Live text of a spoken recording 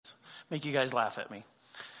make you guys laugh at me.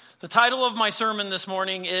 The title of my sermon this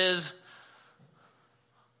morning is,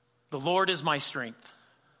 The Lord is my strength.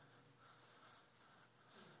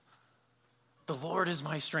 The Lord is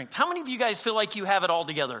my strength. How many of you guys feel like you have it all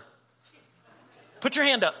together? Put your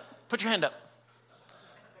hand up. Put your hand up.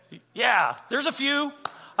 Yeah, there's a few.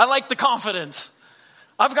 I like the confidence.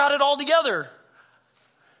 I've got it all together.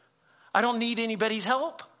 I don't need anybody's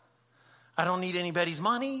help. I don't need anybody's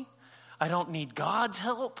money. I don't need God's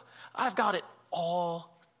help. I've got it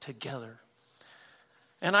all together.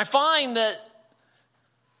 And I find that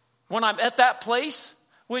when I'm at that place,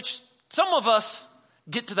 which some of us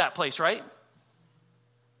get to that place, right?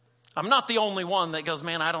 I'm not the only one that goes,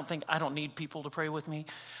 man, I don't need people to pray with me.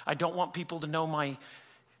 I don't want people to know my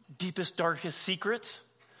deepest, darkest secrets.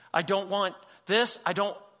 I don't want this. I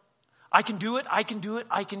can do it. I can do it.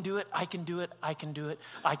 I can do it. I can do it. I can do it.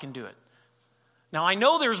 I can do it. Now, I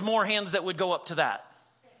know there's more hands that would go up to that.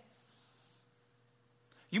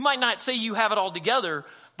 You might not say you have it all together,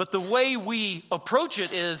 but the way we approach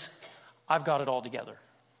it is, I've got it all together.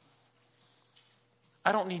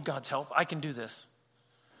 I don't need God's help. I can do this.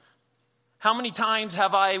 How many times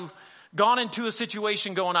have I gone into a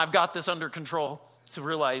situation going, I've got this under control, to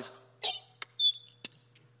realize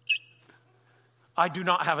I do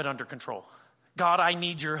not have it under control. God, I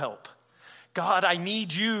need your help. God, I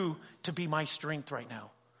need you to be my strength right now.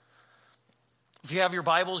 If you have your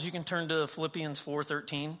Bibles, you can turn to Philippians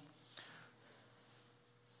 4:13.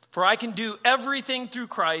 For I can do everything through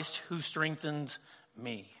Christ who strengthens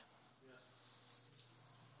me.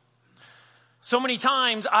 So many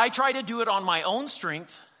times I try to do it on my own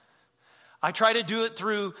strength. I try to do it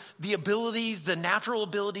through the abilities, the natural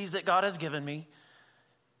abilities that God has given me.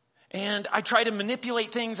 And I try to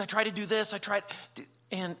manipulate things. I try to do this.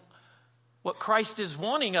 And what Christ is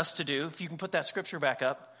wanting us to do, if you can put that scripture back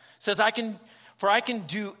up, says, I can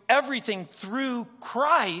do everything through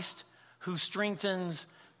Christ who strengthens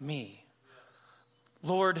me.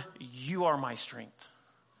 Lord, you are my strength.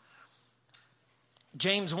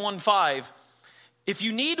 James 1:5, if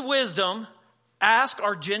you need wisdom, ask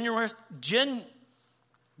our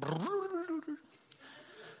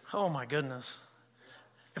oh my goodness.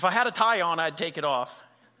 If I had a tie on, I'd take it off,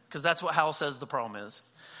 because that's what Hal says the problem is.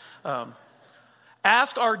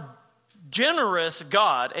 Ask our generous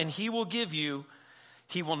God, and he will give you.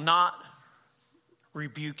 He will not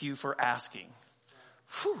rebuke you for asking.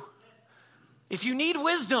 Whew. If you need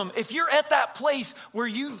wisdom, if you're at that place where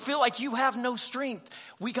you feel like you have no strength,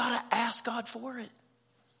 we got to ask God for it.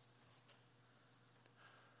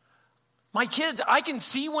 My kids, I can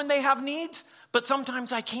see when they have needs, but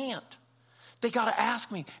sometimes I can't. They got to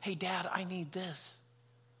ask me, hey, Dad, I need this.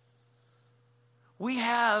 We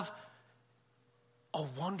have a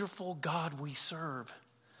wonderful God we serve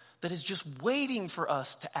that is just waiting for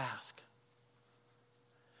us to ask.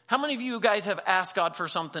 How many of you guys have asked God for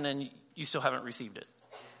something and you still haven't received it?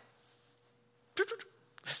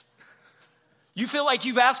 You feel like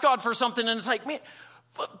you've asked God for something and it's like, man,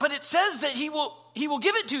 but it says that he will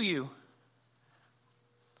give it to you.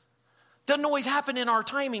 Doesn't always happen in our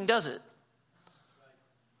timing, does it?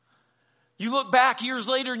 You look back years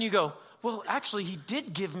later and you go, well, actually, he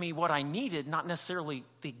did give me what I needed, not necessarily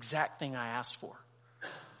the exact thing I asked for.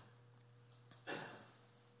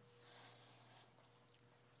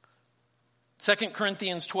 2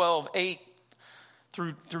 Corinthians 12:8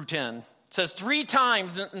 through 10. It says 3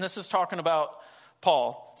 times, and this is talking about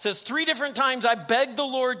Paul. It says 3 different times, I begged the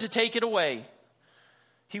Lord to take it away.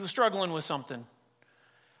 He was struggling with something.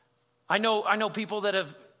 I know people that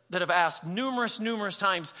have asked numerous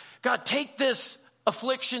times, God, take this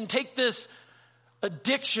affliction, take this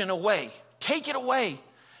addiction away. Take it away.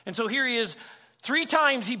 And so here he is. 3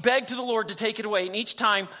 times he begged to the Lord to take it away. And each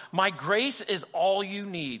time, my grace is all you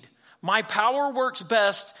need. My power works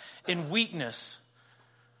best in weakness.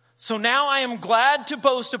 So now I am glad to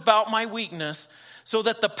boast about my weakness so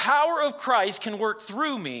that the power of Christ can work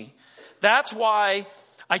through me. That's why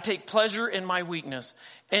I take pleasure in my weakness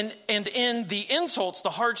and in the insults, the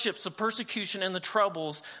hardships, the persecution, and the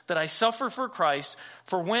troubles that I suffer for Christ.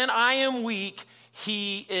 For when I am weak,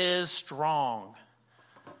 he is strong.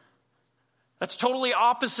 That's totally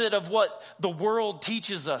opposite of what the world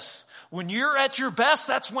teaches us. When you're at your best,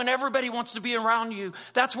 that's when everybody wants to be around you.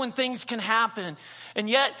 That's when things can happen. And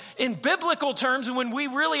yet, in biblical terms, and when we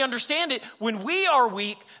really understand it, when we are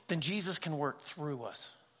weak, then Jesus can work through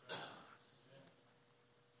us.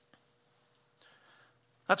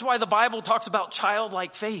 That's why the Bible talks about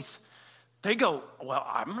childlike faith. They go, well,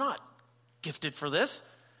 I'm not gifted for this.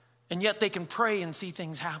 And yet they can pray and see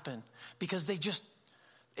things happen because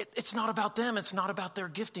It's not about them. It's not about their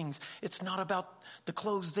giftings. It's not about the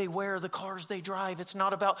clothes they wear, the cars they drive. It's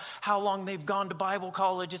not about how long they've gone to Bible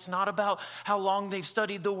college. It's not about how long they've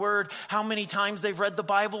studied the Word, how many times they've read the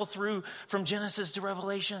Bible through from Genesis to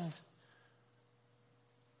Revelation.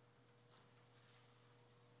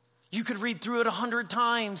 You could read through it 100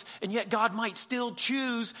 times, and yet God might still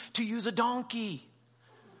choose to use a donkey.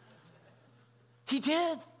 He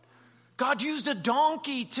did. God used a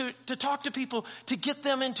donkey to talk to people, to get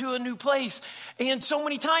them into a new place. And so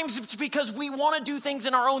many times it's because we want to do things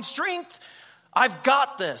in our own strength. I've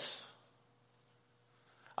got this.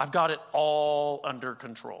 I've got it all under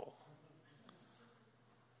control.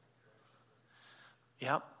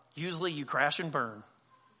 Yep. Usually you crash and burn.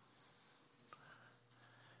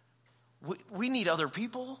 We need other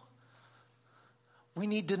people. We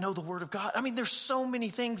need to know the Word of God. I mean, there's so many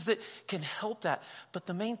things that can help that. But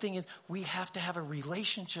the main thing is we have to have a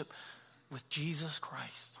relationship with Jesus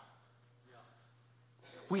Christ.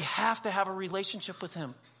 We have to have a relationship with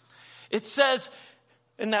Him. It says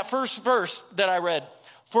in that first verse that I read,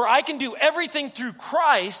 "For I can do everything through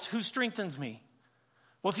Christ who strengthens me."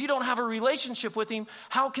 Well, if you don't have a relationship with Him,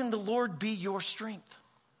 how can the Lord be your strength?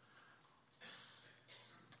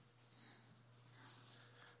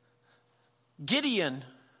 Gideon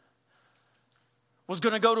was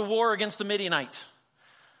going to go to war against the Midianites.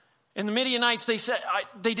 And the Midianites,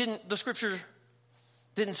 the scripture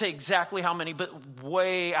didn't say exactly how many, but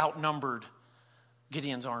way outnumbered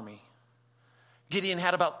Gideon's army. Gideon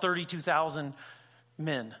had about 32,000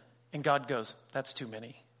 men. And God goes, that's too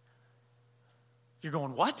many. You're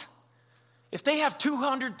going, what? If they have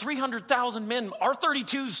 200, 300,000 men, our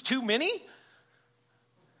 32's too many?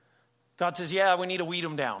 God says, yeah, we need to weed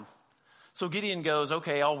them down. So Gideon goes,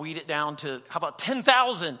 okay, I'll weed it down to, how about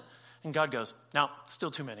 10,000? And God goes, no, still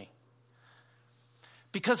too many.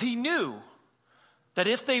 Because he knew that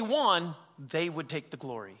if they won, they would take the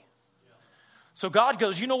glory. So God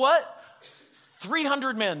goes, you know what?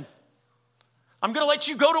 300 men. I'm going to let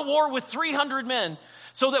you go to war with 300 men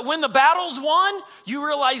so that when the battle's won, you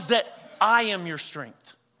realize that I am your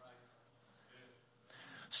strength.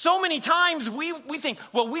 So many times we think,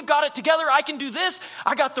 well, we've got it together. I can do this.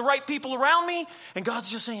 I got the right people around me. And God's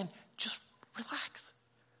just saying, just relax.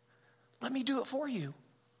 Let me do it for you.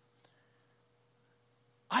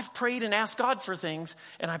 I've prayed and asked God for things,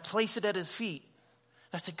 and I place it at his feet.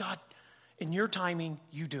 I said, God, in your timing,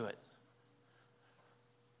 you do it.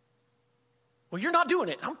 Well, you're not doing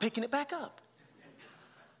it. I'm picking it back up.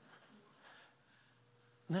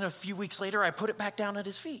 And then a few weeks later, I put it back down at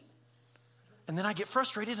his feet. And then I get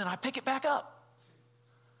frustrated and I pick it back up.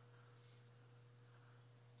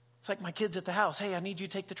 It's like my kids at the house. Hey, I need you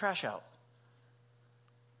to take the trash out.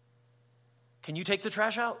 Can you take the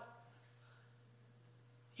trash out?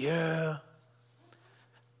 Yeah.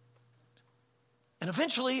 And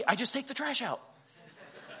eventually, I just take the trash out.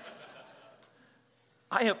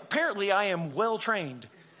 Apparently, I am well trained.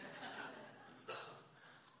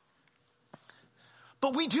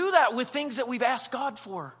 But we do that with things that we've asked God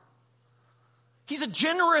for. He's a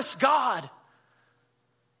generous God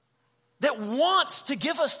that wants to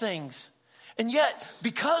give us things. And yet,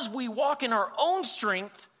 because we walk in our own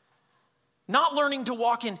strength, not learning to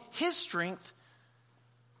walk in his strength,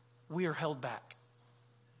 we are held back.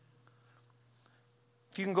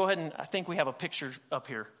 If you can go ahead and, I think we have a picture up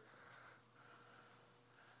here.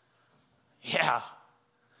 Yeah.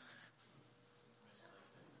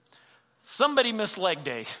 Somebody missed leg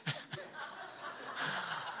day.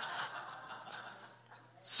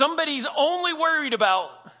 Somebody's only worried about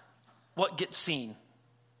what gets seen.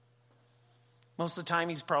 Most of the time,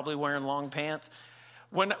 he's probably wearing long pants.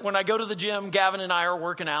 When I go to the gym, Gavin and I are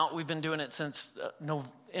working out. We've been doing it since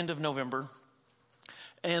end of November.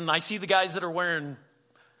 And I see the guys that are wearing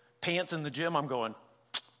pants in the gym. I'm going,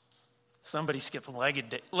 somebody skipped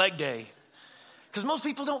leg day. Because most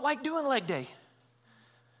people don't like doing leg day.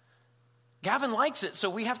 Gavin likes it, so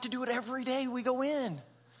we have to do it every day we go in.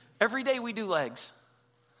 Every day we do legs.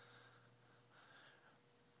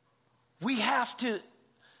 We have to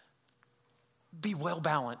be well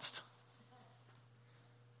balanced.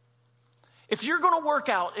 If you're going to work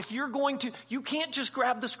out, you can't just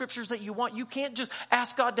grab the scriptures that you want. You can't just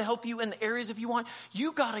ask God to help you in the areas if you want.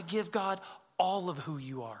 You got to give God all of who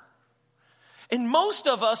you are. And most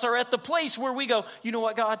of us are at the place where we go, you know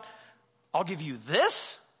what, God? I'll give you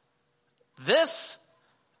this, this,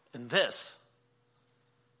 and this.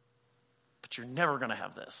 But you're never going to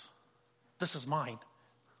have this. This is mine.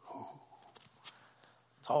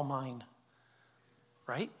 It's all mine.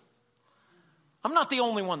 Right? I'm not the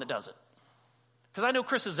only one that does it. Because I know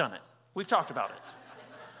Chris has done it. We've talked about it.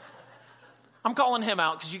 I'm calling him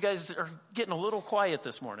out because you guys are getting a little quiet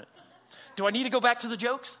this morning. Do I need to go back to the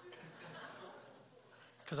jokes?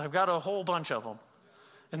 Because I've got a whole bunch of them,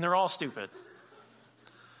 and they're all stupid.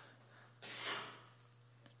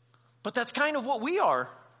 But that's kind of what we are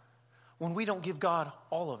when we don't give God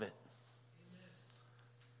all of it.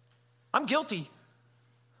 I'm guilty.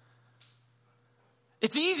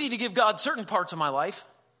 It's easy to give God certain parts of my life.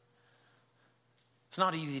 It's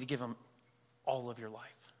not easy to give him all of your life.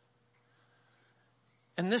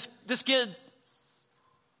 And this kid,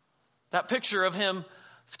 that picture of him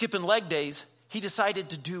skipping leg days, he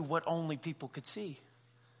decided to do what only people could see.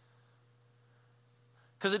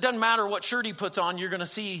 Because it doesn't matter what shirt he puts on, you're going to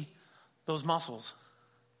see those muscles.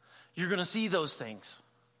 You're going to see those things.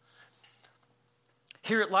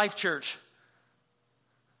 Here at Life Church,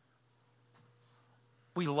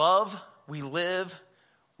 we love, we live,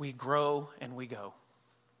 we grow, and we go.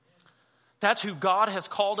 That's who God has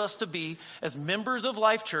called us to be as members of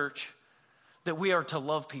Life Church, that we are to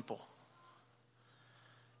love people.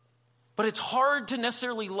 But it's hard to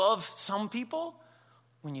necessarily love some people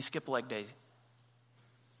when you skip leg day.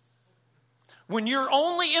 When you're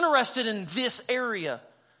only interested in this area.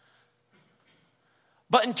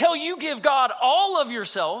 But until you give God all of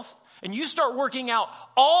yourself and you start working out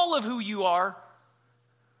all of who you are,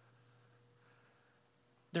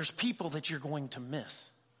 there's people that you're going to miss.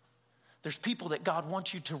 There's people that God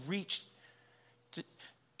wants you to reach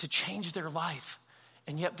to change their life.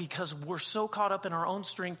 And yet because we're so caught up in our own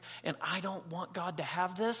strength and I don't want God to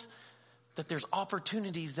have this, that there's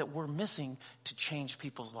opportunities that we're missing to change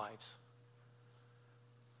people's lives.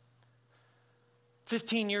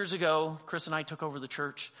 15 years ago, Chris and I took over the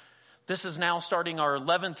church. This is now starting our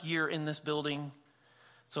 11th year in this building.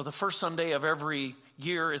 So the first Sunday of every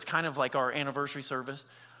year is kind of like our anniversary service.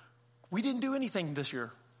 We didn't do anything this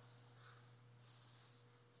year.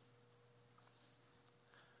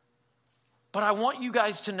 But I want you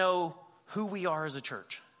guys to know who we are as a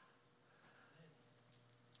church.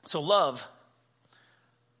 So love,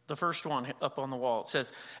 the first one up on the wall, it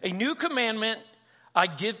says, "A new commandment I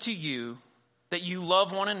give to you, that you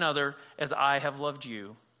love one another as I have loved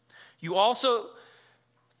you. You also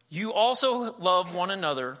love one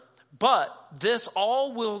another, but this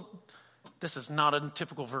is not a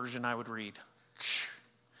typical version I would read.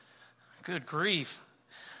 Good grief.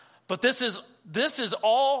 But this is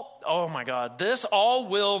all, oh my God, this all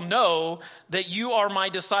will know that you are my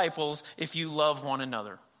disciples if you love one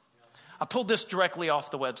another." I pulled this directly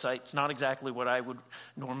off the website. It's not exactly what I would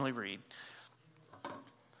normally read.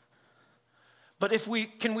 But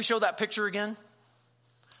can we show that picture again?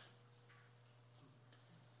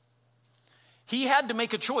 He had to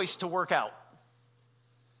make a choice to work out.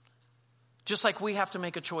 Just like we have to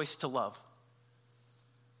make a choice to love.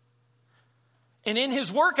 And in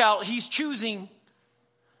his workout, he's choosing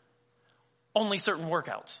only certain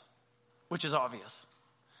workouts, which is obvious.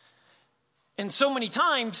 And so many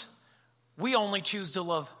times, we only choose to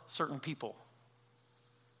love certain people.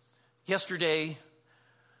 Yesterday,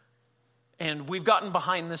 and we've gotten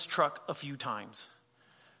behind this truck a few times.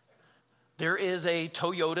 There is a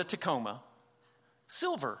Toyota Tacoma,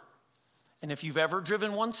 silver. And if you've ever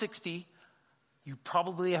driven 160, you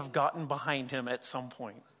probably have gotten behind him at some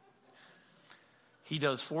point. He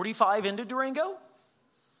does 45 into Durango.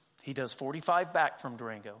 He does 45 back from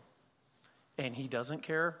Durango. And he doesn't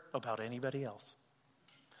care about anybody else.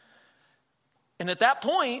 And at that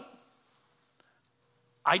point,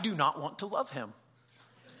 I do not want to love him.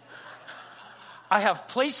 I have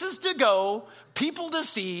places to go, people to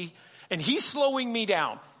see, and he's slowing me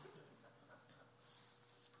down.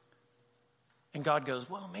 And God goes,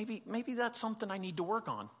 well, maybe that's something I need to work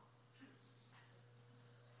on.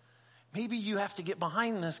 Maybe you have to get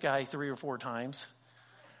behind this guy 3 or 4 times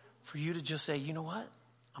for you to just say, you know what?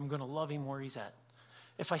 I'm going to love him where he's at.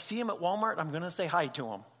 If I see him at Walmart, I'm going to say hi to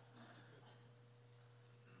him.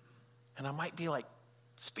 And I might be like,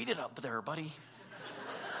 speed it up there, buddy.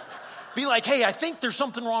 Be like, hey, I think there's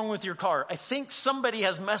something wrong with your car. I think somebody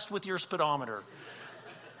has messed with your speedometer.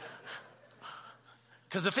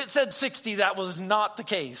 Because if it said 60, that was not the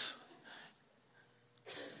case.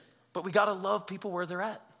 But we got to love people where they're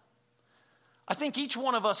at. I think each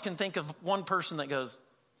one of us can think of one person that goes,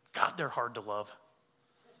 God, they're hard to love.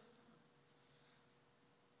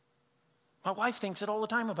 My wife thinks it all the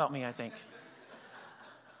time about me, I think.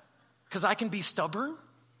 Because I can be stubborn.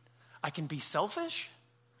 I can be selfish.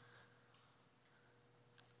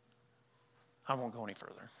 I won't go any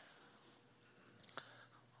further.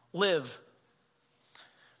 Live.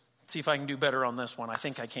 See if I can do better on this one. I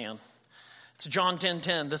think I can. It's John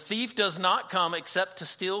 10:10. The thief does not come except to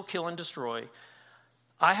steal, kill, and destroy.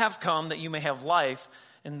 I have come that you may have life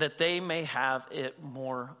and that they may have it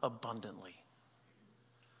more abundantly.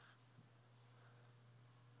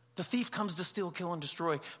 The thief comes to steal, kill, and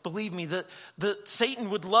destroy. Believe me, the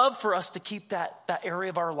Satan would love for us to keep that area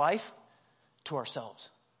of our life to ourselves.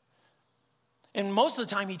 And most of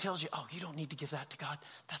the time he tells you, oh, you don't need to give that to God.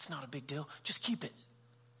 That's not a big deal. Just keep it.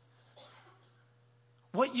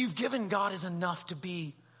 What you've given God is enough to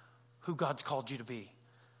be who God's called you to be.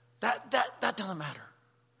 That doesn't matter.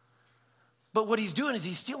 But what he's doing is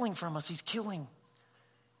he's stealing from us. He's killing.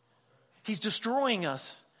 He's destroying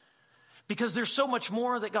us. Because there's so much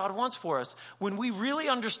more that God wants for us. When we really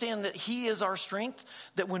understand that he is our strength,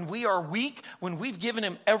 that when we are weak, when we've given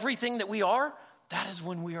him everything that we are, that is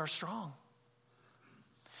when we are strong.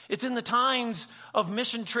 It's in the times of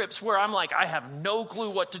mission trips where I'm like, I have no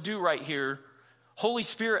clue what to do right here. Holy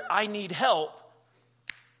Spirit, I need help.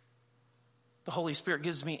 The Holy Spirit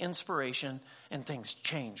gives me inspiration and things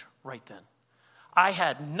change right then. I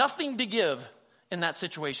had nothing to give in that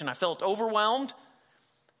situation. I felt overwhelmed.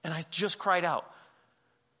 And I just cried out,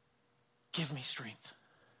 give me strength.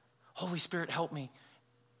 Holy Spirit, help me.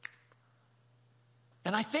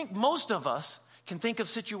 And I think most of us can think of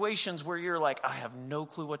situations where you're like, I have no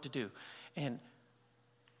clue what to do. And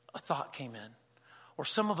a thought came in. Or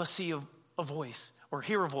some of us see a voice or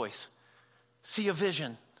hear a voice, see a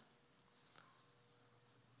vision.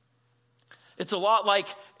 It's a lot like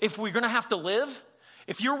if we're going to have to live,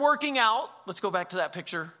 if you're working out, let's go back to that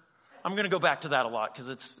picture. I'm going to go back to that a lot because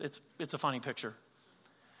it's a funny picture.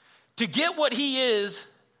 To get what he is,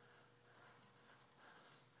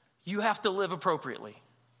 you have to live appropriately.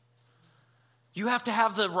 You have to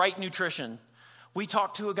have the right nutrition. We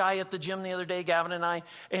talked to a guy at the gym the other day, Gavin and I,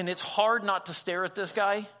 and it's hard not to stare at this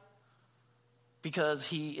guy because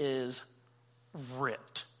he is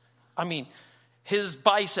ripped. I mean, his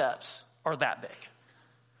biceps are that big.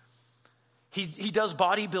 He does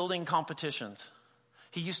bodybuilding competitions.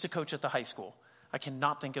 He used to coach at the high school. I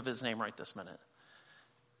cannot think of his name right this minute.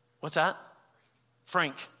 What's that?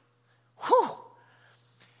 Frank. Whew.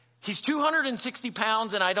 He's 260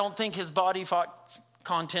 pounds, and I don't think his body fat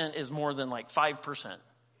content is more than like 5%.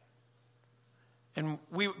 And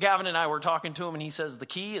Gavin and I were talking to him, and he says the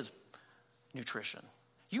key is nutrition.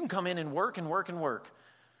 You can come in and work and work and work.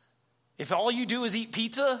 If all you do is eat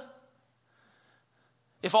pizza,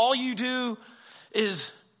 if all you do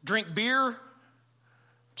is drink beer,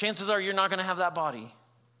 chances are you're not going to have that body.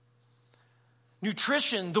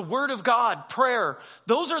 Nutrition, the Word of God, prayer,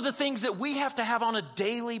 those are the things that we have to have on a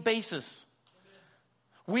daily basis.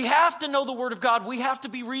 We have to know the Word of God. We have to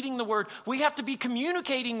be reading the Word. We have to be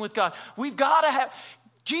communicating with God. We've got to have,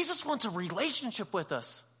 Jesus wants a relationship with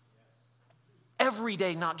us every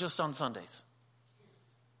day, not just on Sundays.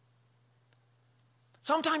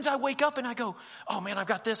 Sometimes I wake up and I go, oh man, I've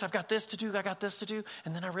got this to do.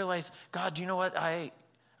 And then I realize, God, you know what? I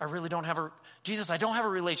really don't have Jesus, I don't have a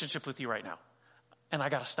relationship with you right now. And I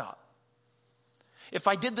got to stop. If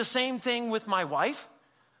I did the same thing with my wife,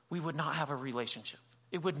 we would not have a relationship.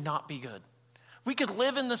 It would not be good. We could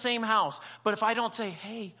live in the same house, but if I don't say,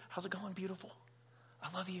 hey, how's it going, beautiful?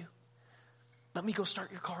 I love you. Let me go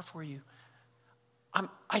start your car for you.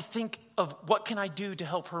 I think of what can I do to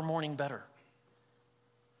help her morning better.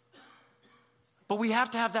 But we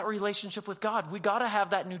have to have that relationship with God. We got to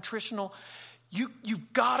have that nutritional.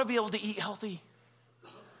 You've got to be able to eat healthy.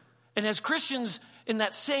 And as Christians, in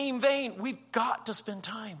that same vein, we've got to spend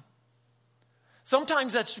time.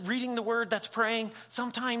 Sometimes that's reading the Word, that's praying.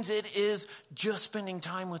 Sometimes it is just spending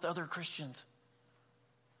time with other Christians.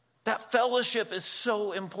 That fellowship is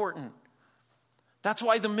so important. That's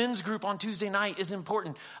why the men's group on Tuesday night is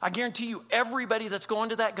important. I guarantee you, everybody that's going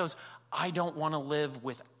to that goes, I don't want to live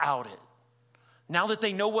without it. Now that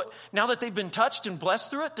they know now that they've been touched and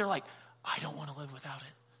blessed through it, they're like, I don't want to live without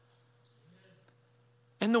it.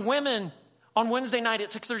 And the women on Wednesday night at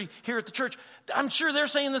 6:30 here at the church, I'm sure they're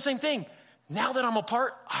saying the same thing. Now that I'm a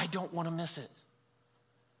part, I don't want to miss it.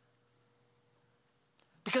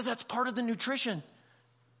 Because that's part of the nutrition.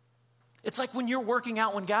 It's like when you're working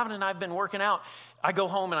out, when Gavin and I have been working out, I go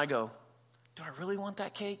home and I go, do I really want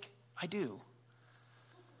that cake? I do.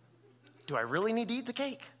 Do I really need to eat the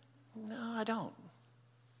cake? No, I don't.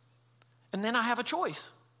 And then I have a choice.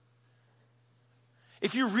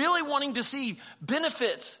 If you're really wanting to see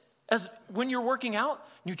benefits as when you're working out,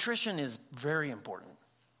 nutrition is very important.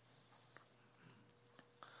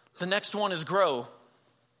 The next one is grow.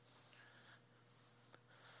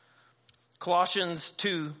 Colossians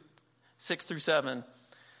 2, 6-7.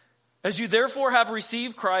 As you therefore have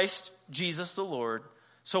received Christ Jesus the Lord,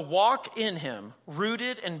 so walk in him,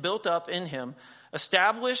 rooted and built up in him,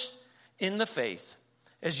 established in the faith,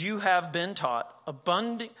 as you have been taught,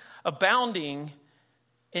 abounding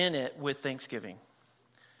in it with thanksgiving.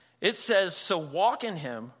 It says, so walk in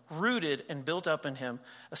him, rooted and built up in him,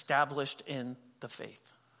 established in the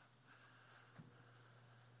faith.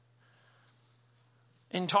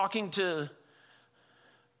 In talking to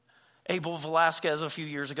Abel Velasquez a few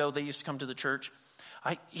years ago, they used to come to the church.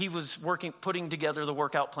 He was putting together the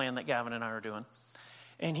workout plan that Gavin and I are doing.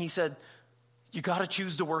 And he said, you got to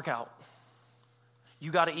choose to work out.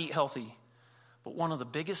 You got to eat healthy. But one of the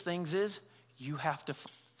biggest things is you have to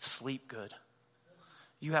sleep good.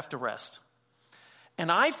 You have to rest.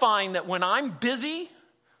 And I find that when I'm busy,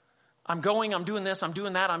 I'm doing this, I'm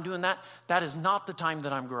doing that, that is not the time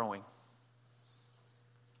that I'm growing.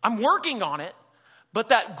 I'm working on it, but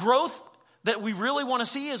that growth that we really want to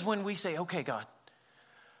see is when we say, okay, God,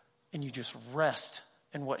 and you just rest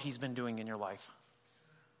in what he's been doing in your life.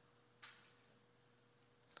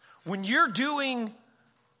 When you're doing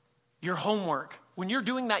your homework, when you're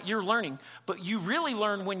doing that, you're learning, but you really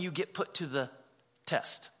learn when you get put to the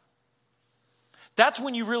test. That's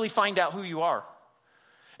when you really find out who you are.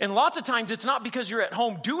 And lots of times it's not because you're at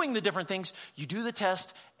home doing the different things. You do the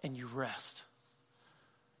test and you rest.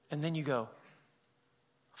 And then you go,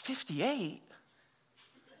 58?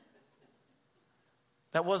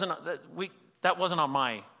 That wasn't on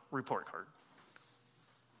my report card.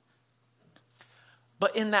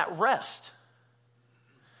 But in that rest,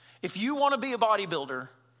 if you want to be a bodybuilder,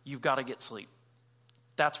 you've got to get sleep.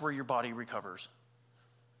 That's where your body recovers.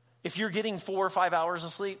 If you're getting 4 or 5 hours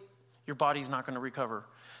of sleep, your body's not going to recover.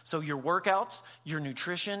 So your workouts, your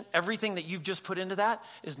nutrition, everything that you've just put into that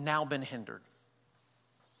has now been hindered.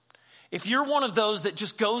 If you're one of those that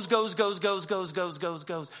just goes,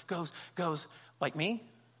 like me,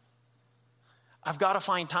 I've got to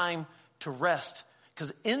find time to rest,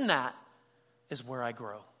 because in that is where I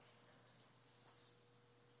grow.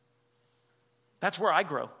 That's where I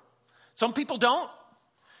grow. Some people don't,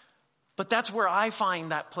 but that's where I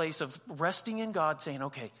find that place of resting in God, saying,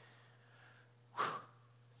 okay,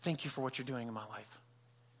 thank you for what you're doing in my life.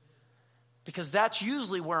 Because that's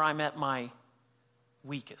usually where I'm at my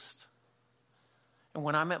weakest. And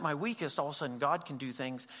when I'm at my weakest, all of a sudden God can do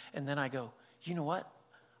things. And then I go, you know what?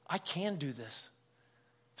 I can do this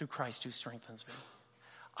through Christ who strengthens me.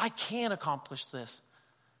 I can accomplish this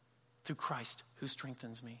through Christ who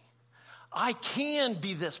strengthens me. I can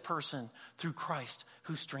be this person through Christ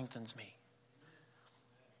who strengthens me.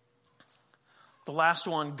 The last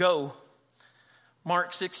one, go.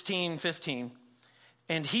 Mark 16:15.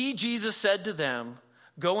 And he, Jesus, said to them,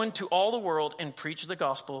 go into all the world and preach the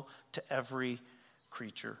gospel to every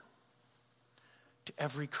creature, to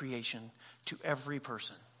every creation, to every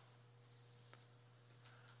person.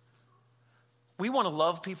 We want to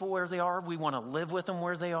love people where they are. We want to live with them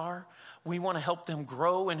where they are. We want to help them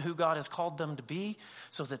grow in who God has called them to be,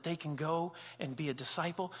 so that they can go and be a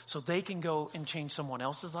disciple, so they can go and change someone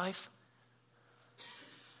else's life.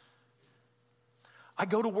 I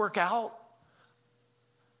go to work out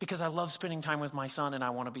because I love spending time with my son and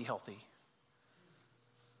I want to be healthy.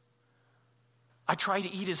 I try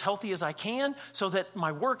to eat as healthy as I can so that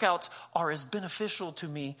my workouts are as beneficial to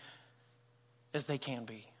me as they can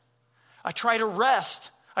be. I try to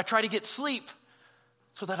rest. I try to get sleep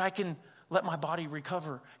so that I can let my body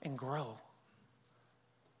recover and grow.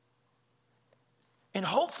 And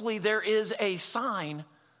hopefully there is a sign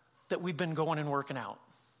that we've been going and working out.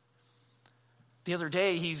 The other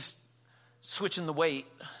day, he's switching the weight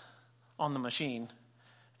on the machine,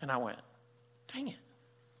 and I went, dang it,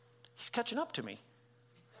 he's catching up to me,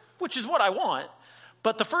 which is what I want.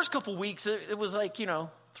 But the first couple weeks, it was like,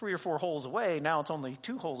 3 or 4 holes away. Now it's only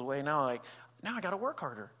 2 holes away. Now I got to work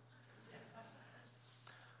harder.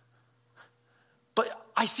 But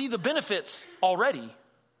I see the benefits already.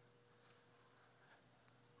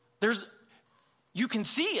 You can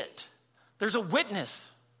see it. There's a witness.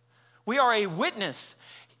 We are a witness.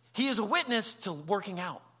 He is a witness to working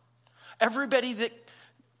out. Everybody that,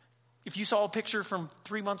 if you saw a picture from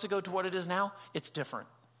 3 months ago to what it is now, it's different.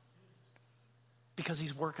 Because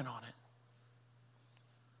he's working on it.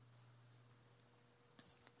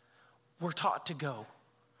 We're taught to go.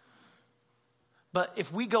 But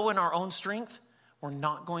if we go in our own strength, we're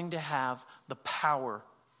not going to have the power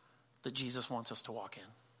that Jesus wants us to walk in.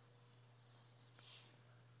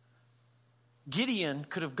 Gideon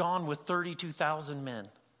could have gone with 32,000 men.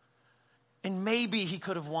 And maybe he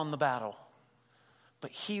could have won the battle.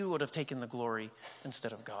 But he would have taken the glory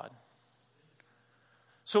instead of God.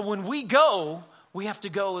 So when we go, we have to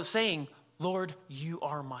go as saying, Lord, you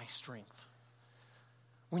are my strength.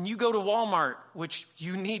 When you go to Walmart, which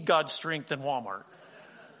you need God's strength in Walmart,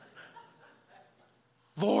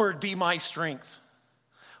 Lord, be my strength.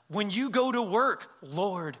 When you go to work,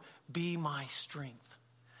 Lord, be my strength.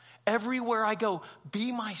 Everywhere I go,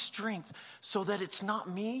 be my strength so that it's not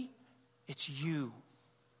me, it's you.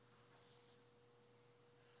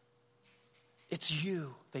 It's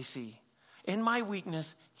you, they see. In my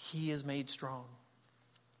weakness, he is made strong.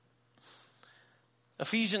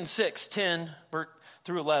 Ephesians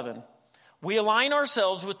 6:10-11. We align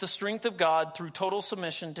ourselves with the strength of God through total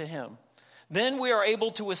submission to him. Then we are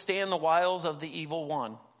able to withstand the wiles of the evil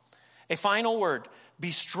one. A final word.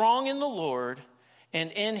 Be strong in the Lord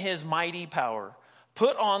and in his mighty power.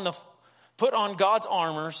 Put on God's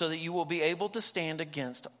armor so that you will be able to stand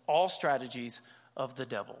against all strategies of the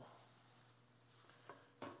devil.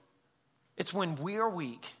 It's when we are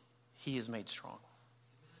weak, he is made strong.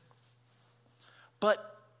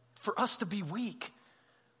 But for us to be weak,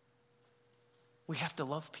 we have to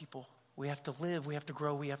love people. We have to live. We have to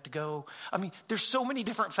grow. We have to go. I mean, there's so many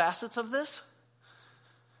different facets of this.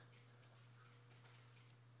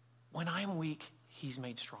 When I'm weak, he's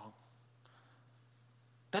made strong.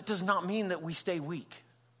 That does not mean that we stay weak.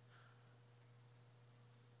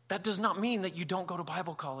 That does not mean that you don't go to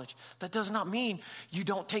Bible college. That does not mean you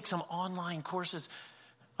don't take some online courses.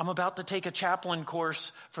 I'm about to take a chaplain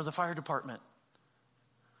course for the fire department.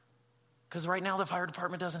 Because right now the fire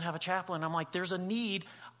department doesn't have a chaplain. I'm like, there's a need.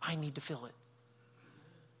 I need to fill it.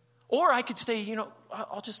 Or I could stay,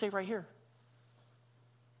 I'll just stay right here.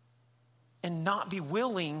 And not be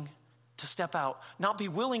willing to step out. Not be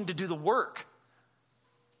willing to do the work.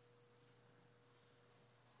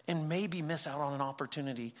 And maybe miss out on an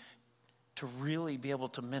opportunity to really be able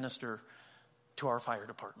to minister to our fire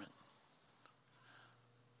department.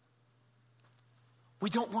 We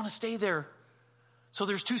don't want to stay there. So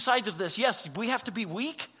there's two sides of this. Yes, we have to be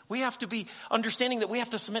weak. We have to be understanding that we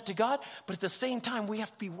have to submit to God. But at the same time, we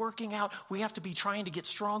have to be working out. We have to be trying to get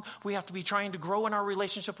strong. We have to be trying to grow in our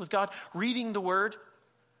relationship with God. Reading the Word.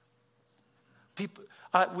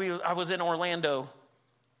 I was in Orlando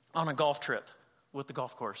on a golf trip with the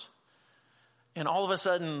golf course. And all of a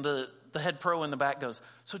sudden, the head pro in the back goes,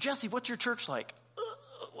 so Jesse, what's your church like?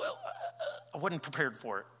 Well, I wasn't prepared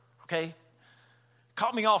for it, okay?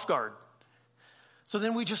 Caught me off guard. So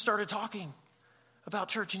then we just started talking about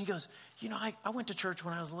church. And he goes, I went to church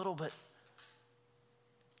when I was little, but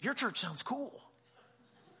your church sounds cool.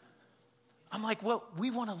 I'm like, well, we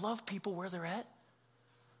want to love people where they're at.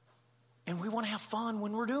 And we want to have fun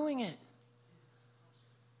when we're doing it.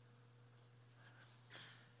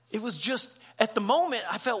 It was just, at the moment,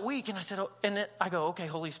 I felt weak. And I said, I go, okay,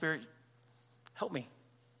 Holy Spirit, help me.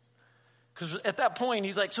 Because at that point,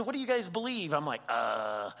 he's like, so what do you guys believe? I'm like,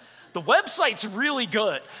 the website's really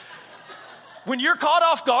good. When you're caught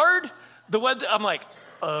off guard, I'm like,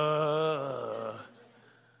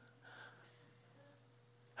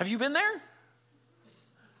 Have you been there?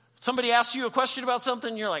 Somebody asks you a question about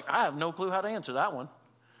something, you're like, I have no clue how to answer that one.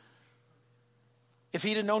 If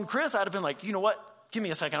he'd have known Chris, I'd have been like, you know what? Give me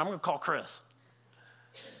a second. I'm going to call Chris.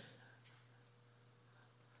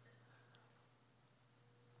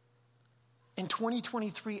 In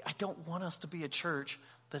 2023, I don't want us to be a church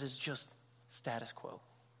that is just status quo.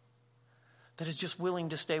 That is just willing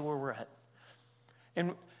to stay where we're at.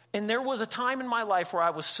 And there was a time in my life where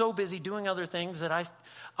I was so busy doing other things that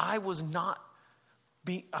I was not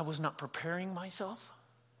preparing myself.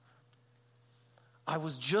 I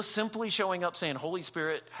was just simply showing up saying, Holy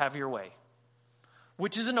Spirit, have your way.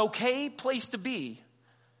 Which is an okay place to be.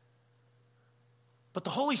 But the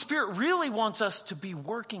Holy Spirit really wants us to be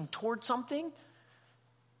working towards something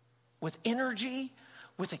with energy,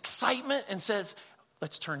 with excitement, and says,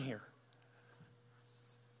 let's turn here.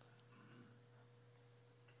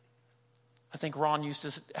 I think Ron used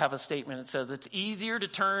to have a statement that says, it's easier to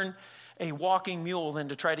turn a walking mule than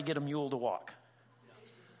to try to get a mule to walk.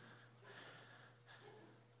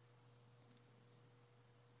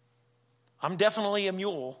 I'm definitely a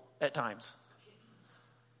mule at times.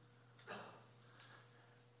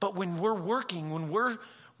 But when we're working, when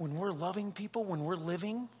we're loving people, when we're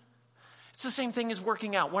living, it's the same thing as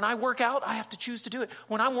working out. When I work out, I have to choose to do it.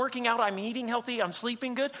 When I'm working out, I'm eating healthy, I'm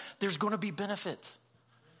sleeping good, there's going to be benefits.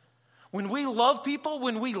 When we love people,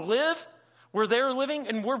 when we live where they're living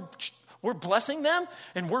and we're blessing them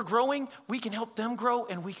and we're growing, we can help them grow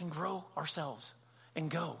and we can grow ourselves and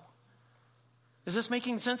go. Is this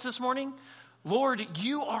making sense this morning? Lord,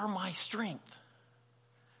 you are my strength.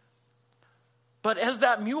 But as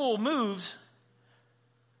that mule moves,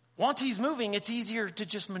 once he's moving, it's easier to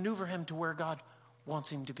just maneuver him to where God wants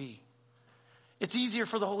him to be. It's easier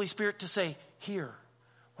for the Holy Spirit to say, here,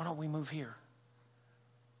 why don't we move here?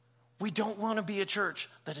 We don't want to be a church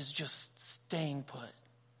that is just staying put.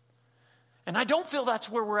 And I don't feel that's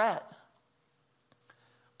where we're at.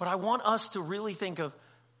 But I want us to really think of,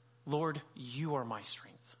 Lord, you are my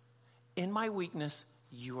strength. In my weakness,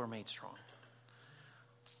 you are made strong.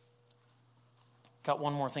 Got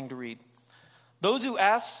one more thing to read. Those who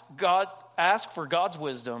ask for God's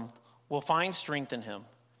wisdom will find strength in him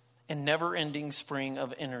and never-ending spring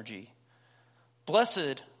of energy.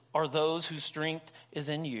 Blessed are those whose strength is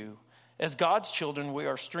in you. As God's children, we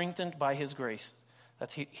are strengthened by his grace.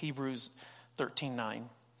 That's Hebrews 13:9.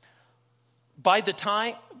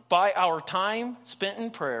 By our time spent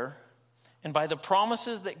in prayer and by the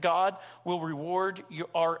promises that God will reward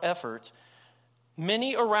our efforts,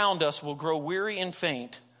 many around us will grow weary and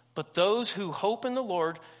faint, but those who hope in the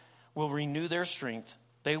Lord will renew their strength.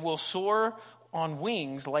 They will soar on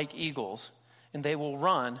wings like eagles, and they will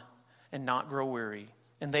run and not grow weary,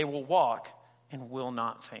 and they will walk and will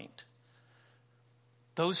not faint.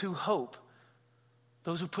 Those who hope,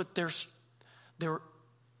 those who put their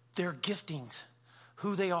giftings,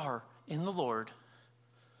 who they are in the Lord,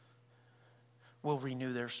 will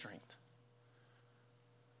renew their strength.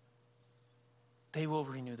 They will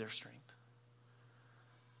renew their strength.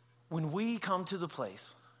 When we come to the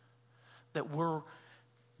place that we're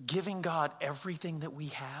giving God everything that we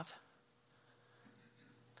have,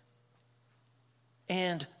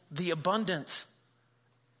 and the abundance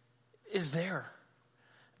is there.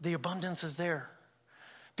 The abundance is there.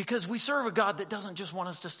 Because we serve a God that doesn't just want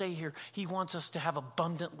us to stay here. He wants us to have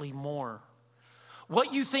abundantly more.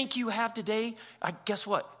 What you think you have today, guess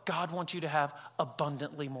what? God wants you to have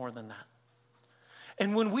abundantly more than that.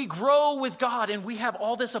 And when we grow with God and we have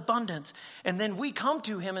all this abundance, and then we come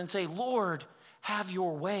to him and say, Lord, have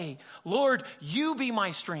your way. Lord, you be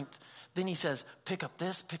my strength. Then he says, pick up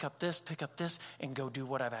this, pick up this, pick up this, and go do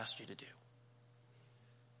what I've asked you to do.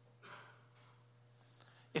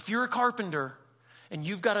 If you're a carpenter and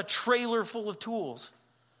you've got a trailer full of tools,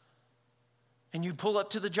 and you pull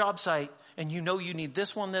up to the job site and you know you need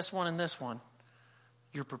this one, and this one,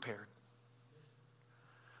 you're prepared.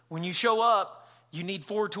 When you show up, you need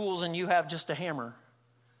 4 tools and you have just a hammer.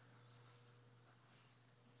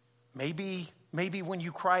 Maybe when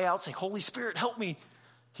you cry out, say, Holy Spirit, help me.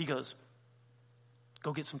 He goes,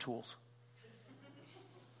 go get some tools.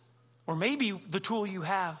 Or maybe the tool you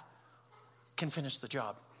have can finish the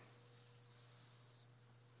job.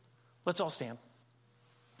 Let's all stand.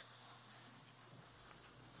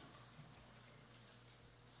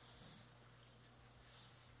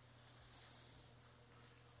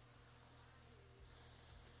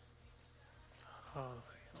 Hallelujah.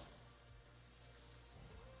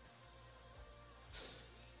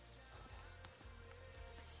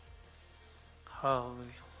 Hallelujah.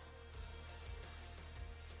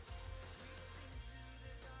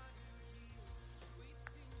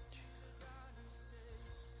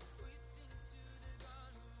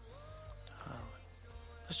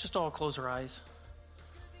 Let's just all close our eyes.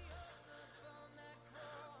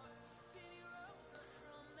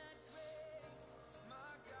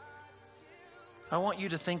 I want you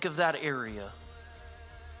to think of that area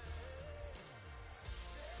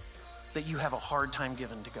that you have a hard time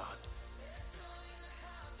giving to God.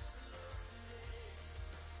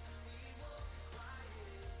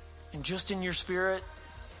 And just in your spirit,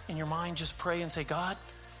 in your mind, just pray and say, God,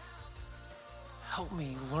 help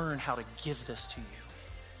me learn how to give this to you.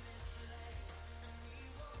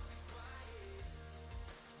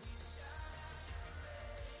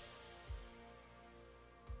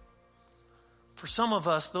 For some of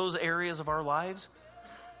us, those areas of our lives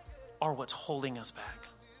are what's holding us back.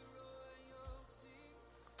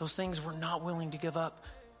 Those things we're not willing to give up.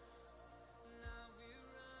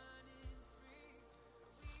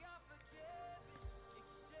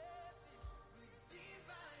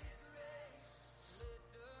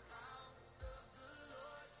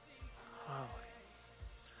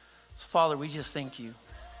 So, Father, we just thank you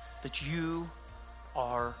that you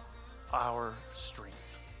are our strength.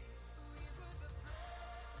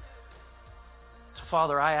 So,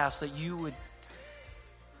 Father, I ask that you would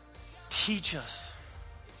teach us,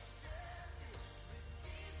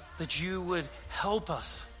 that you would help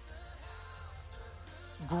us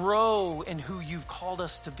grow in who you've called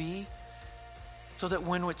us to be, so that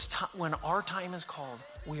when our time is called,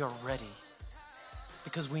 we are ready,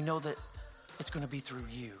 because we know that it's going to be through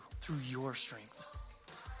you, through your strength.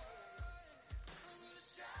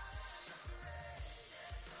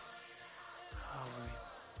 Hallelujah.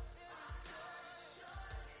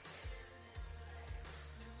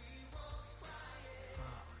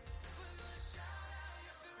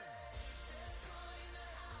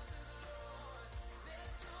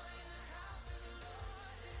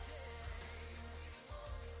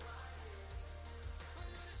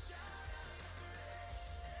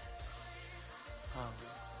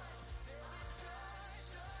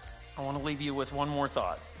 I want to leave you with one more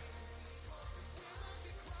thought.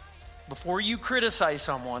 Before you criticize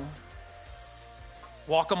someone,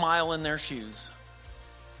 walk a mile in their shoes.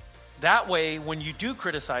 That way, when you do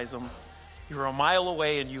criticize them, you're a mile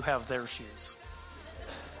away and you have their shoes.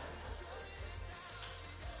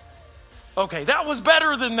 Okay, that was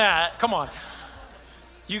better than that. Come on.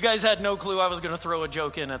 You guys had no clue I was going to throw a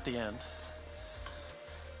joke in at the end.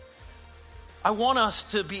 I want us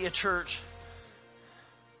to be a church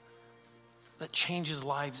that changes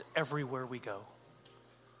lives everywhere we go.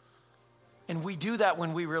 And we do that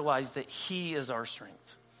when we realize that He is our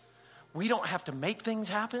strength. We don't have to make things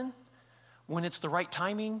happen. When it's the right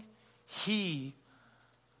timing, He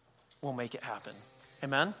will make it happen.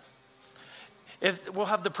 Amen? We'll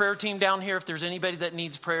have the prayer team down here. If there's anybody that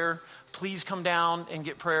needs prayer, please come down and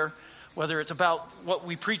get prayer. Whether it's about what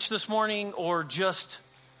we preached this morning or just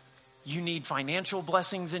you need financial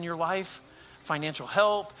blessings in your life, financial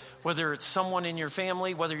help, whether it's someone in your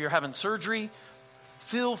family, whether you're having surgery,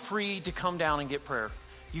 feel free to come down and get prayer.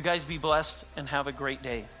 You guys be blessed and have a great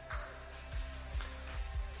day.